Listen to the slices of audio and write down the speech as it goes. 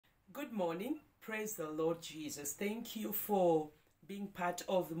Good morning. Praise the Lord Jesus. Thank you for being part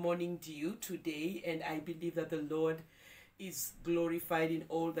of the morning dew today. And I believe that the Lord is glorified in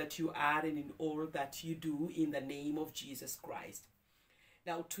all that you are and in all that you do in the name of Jesus Christ.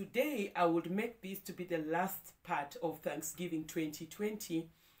 Now, today I would make this to be the last part of Thanksgiving 2020.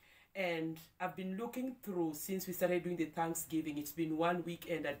 And I've been looking through since we started doing the Thanksgiving. It's been 1 week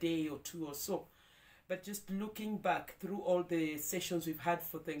and a day or two or so. But just looking back through all the sessions we've had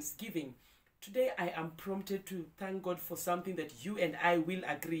for Thanksgiving, today I am prompted to thank God for something that you and I will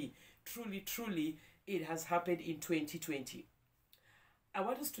agree. Truly, it has happened in 2020. I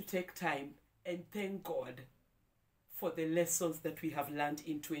want us to take time and thank God for the lessons that we have learned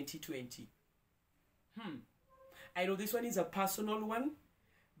in 2020. I know this one is a personal one,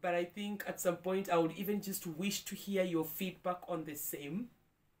 but I think at some point I would even just wish to hear your feedback on the same.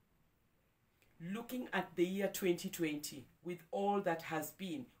 Looking at the year 2020, with all that has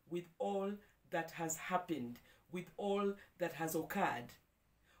been, with all that has happened, with all that has occurred,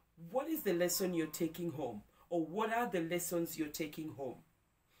 what is the lesson you're taking home? Or what are the lessons you're taking home?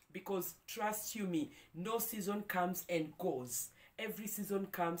 Because trust you me, no season comes and goes. Every season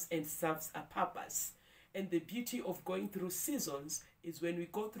comes and serves a purpose. And the beauty of going through seasons is when we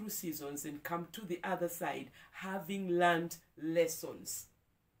go through seasons and come to the other side having learned lessons.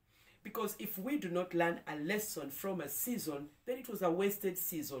 Because if we do not learn a lesson from a season, then it was a wasted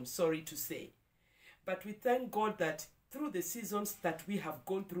season, sorry to say. But we thank God that through the seasons that we have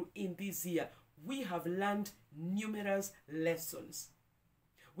gone through in this year, we have learned numerous lessons.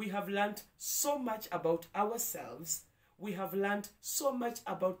 We have learned so much about ourselves. We have learned so much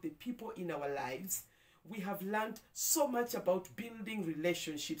about the people in our lives. We have learned so much about building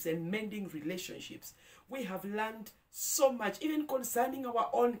relationships and mending relationships. We have learned so much, even concerning our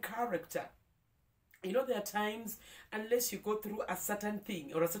own character. You know, there are times, unless you go through a certain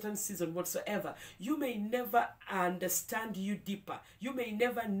thing or a certain season whatsoever, you may never understand you deeper. You may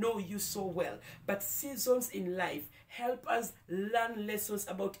never know you so well. But seasons in life help us learn lessons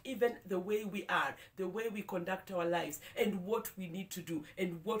about even the way we are, the way we conduct our lives, and what we need to do,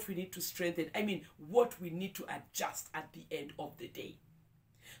 and what we need to strengthen. I mean, what we need to adjust at the end of the day.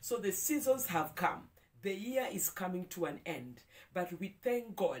 So the seasons have come. The year is coming to an end, but we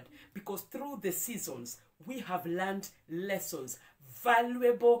thank God because through the seasons, we have learned lessons,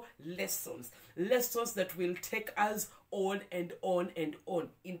 valuable lessons, lessons that will take us on and on and on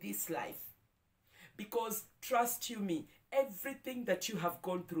in this life. Because trust you me, everything that you have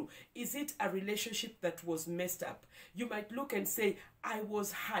gone through, is it a relationship that was messed up? You might look and say, I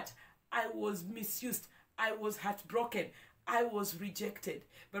was hurt, I was misused, I was heartbroken, I was rejected.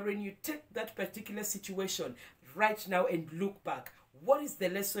 But when you take that particular situation right now and look back, what is the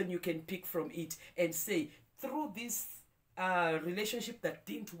lesson you can pick from it and say, through this relationship that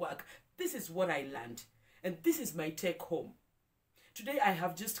didn't work, this is what I learned. And this is my take home. Today I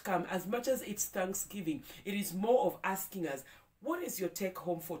have just come, as much as it's Thanksgiving, it is more of asking us, what is your take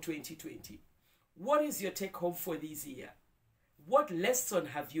home for 2020? What is your take home for this year? What lesson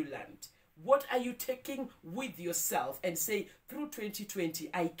have you learned? What are you taking with yourself and say, through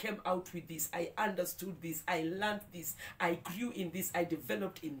 2020, I came out with this, I understood this, I learned this, I grew in this, I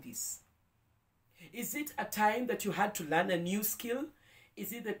developed in this. Is it a time that you had to learn a new skill?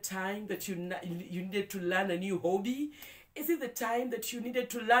 Is it the time that you needed to learn a new hobby? Is it the time that you needed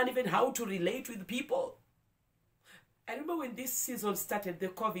to learn even how to relate with people? I remember when this season started, the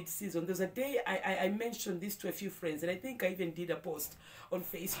COVID season, there's a day I mentioned this to a few friends, and I think I even did a post on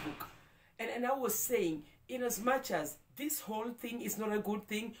Facebook. And I was saying, in as much as this whole thing is not a good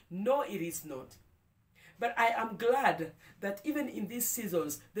thing, no, it is not. But I am glad that even in these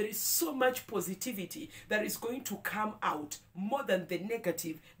seasons, there is so much positivity that is going to come out more than the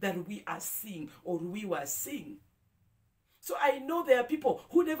negative that we are seeing or we were seeing. So I know there are people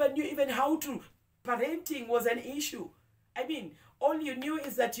who never knew even how to, parenting was an issue. I mean, all you knew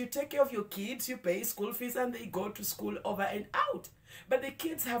is that you take care of your kids, you pay school fees, and they go to school over and out. But the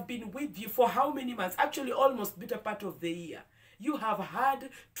kids have been with you for how many months? Actually, almost better part of the year. You have had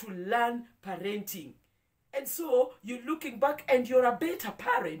to learn parenting. And so you're looking back and you're a better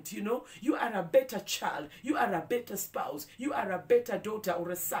parent, you know. You are a better child. You are a better spouse. You are a better daughter or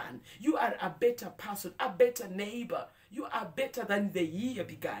a son. You are a better person, a better neighbor. You are better than the year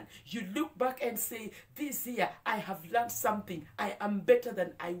began. You look back and say, this year I have learned something. I am better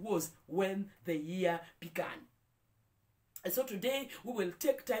than I was when the year began. And so today we will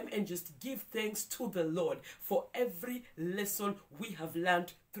take time and just give thanks to the Lord for every lesson we have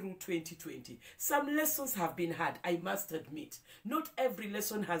learned through 2020. Some lessons have been hard, I must admit. Not every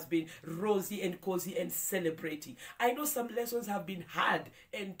lesson has been rosy and cozy and celebrating. I know some lessons have been hard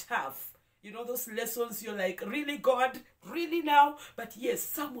and tough. You know, those lessons you're like, really, God? Really now? But yes,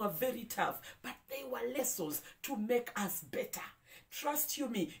 some were very tough, but they were lessons to make us better. Trust you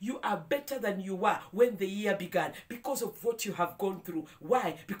me, you are better than you were when the year began because of what you have gone through.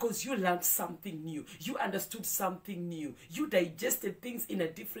 Why? Because you learned something new. You understood something new. You digested things in a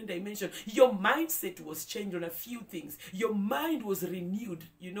different dimension. Your mindset was changed on a few things. Your mind was renewed,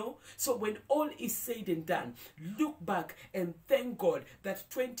 you know. So when all is said and done, look back and thank God that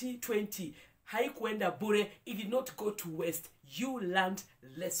 2020 haikuenda bure, it did not go to waste. You learned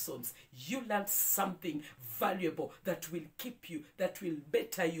lessons. You learned something valuable that will keep you, that will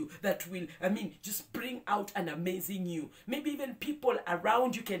better you, that will, just bring out an amazing you. Maybe even people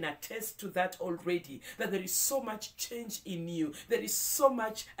around you can attest to that already, that there is so much change in you. There is so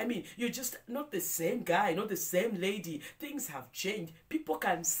much, you're just not the same guy, not the same lady. Things have changed. People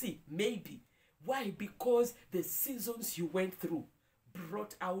can see, maybe. Why? Because the seasons you went through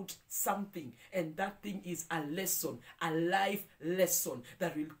brought out something, and that thing is a lesson, a life lesson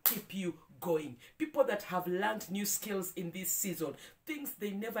that will keep you going. People that have learned new skills in this season, things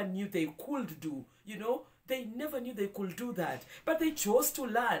they never knew they could do, you know, they never knew they could do that, but they chose to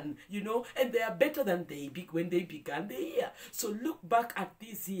learn, you know, and they are better than when they began the year. So look back at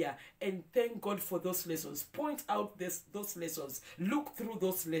this year and thank God for those lessons. Point out those lessons, look through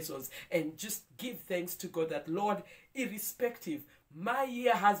those lessons, and just give thanks to God that, Lord, irrespective, my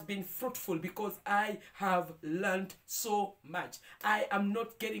year has been fruitful because I have learned so much. I am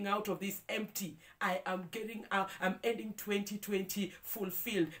not getting out of this empty. I am getting out. I'm ending 2020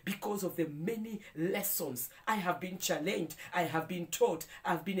 fulfilled because of the many lessons. I have been challenged. I have been taught.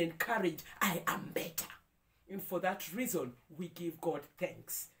 I've been encouraged. I am better. And for that reason, we give God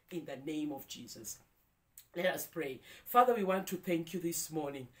thanks in the name of Jesus. Let us pray. Father, we want to thank you this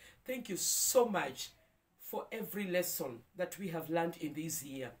morning. Thank you so much for every lesson that we have learned in this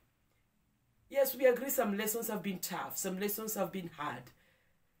year. Yes, we agree some lessons have been tough, some lessons have been hard,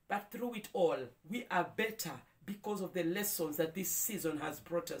 but through it all, we are better because of the lessons that this season has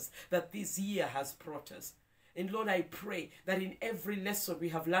brought us, that this year has brought us. And Lord, I pray that in every lesson we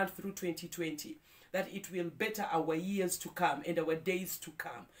have learned through 2020, that it will better our years to come and our days to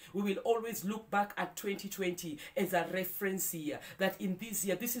come. We will always look back at 2020 as a reference year, that in this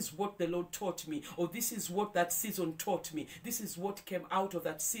year, this is what the Lord taught me, or this is what that season taught me. This is what came out of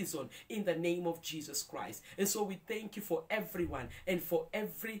that season in the name of Jesus Christ. And so we thank you for everyone and for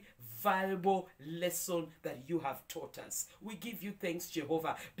every valuable lesson that you have taught us. We give you thanks,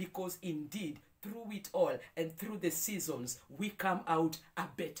 Jehovah, because indeed, through it all and through the seasons, we come out a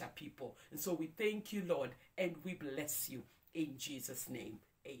better people. And so we thank you, Lord, and we bless you in Jesus' name.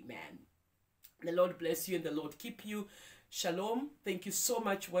 Amen. The Lord bless you and the Lord keep you. Shalom. Thank you so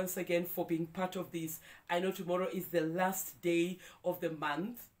much once again for being part of this. I know tomorrow is the last day of the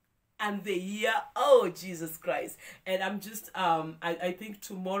month and the year. Oh, Jesus Christ. And I'm just, I think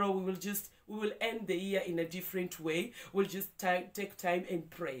tomorrow we will end the year in a different way. We'll just take time and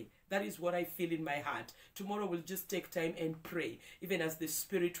pray. That is what I feel in my heart. Tomorrow we'll just take time and pray, even as the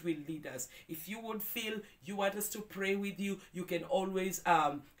Spirit will lead us. If you would feel you want us to pray with you, you can always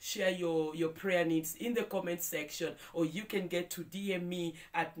share your prayer needs in the comment section, or you can get to DM me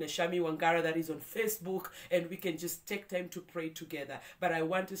at Nashami Wangara, that is on Facebook, and we can just take time to pray together. But I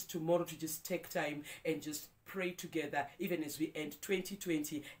want us tomorrow to just take time and just pray together, even as we end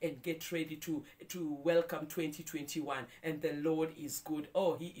 2020 and get ready to welcome 2021. And the Lord is good.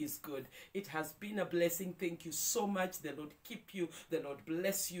 Oh, he is good. It has been a blessing. Thank you so much. The Lord keep you. The Lord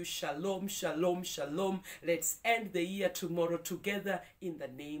bless you. Shalom, shalom, shalom. Let's end the year tomorrow together in the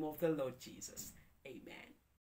name of the Lord Jesus.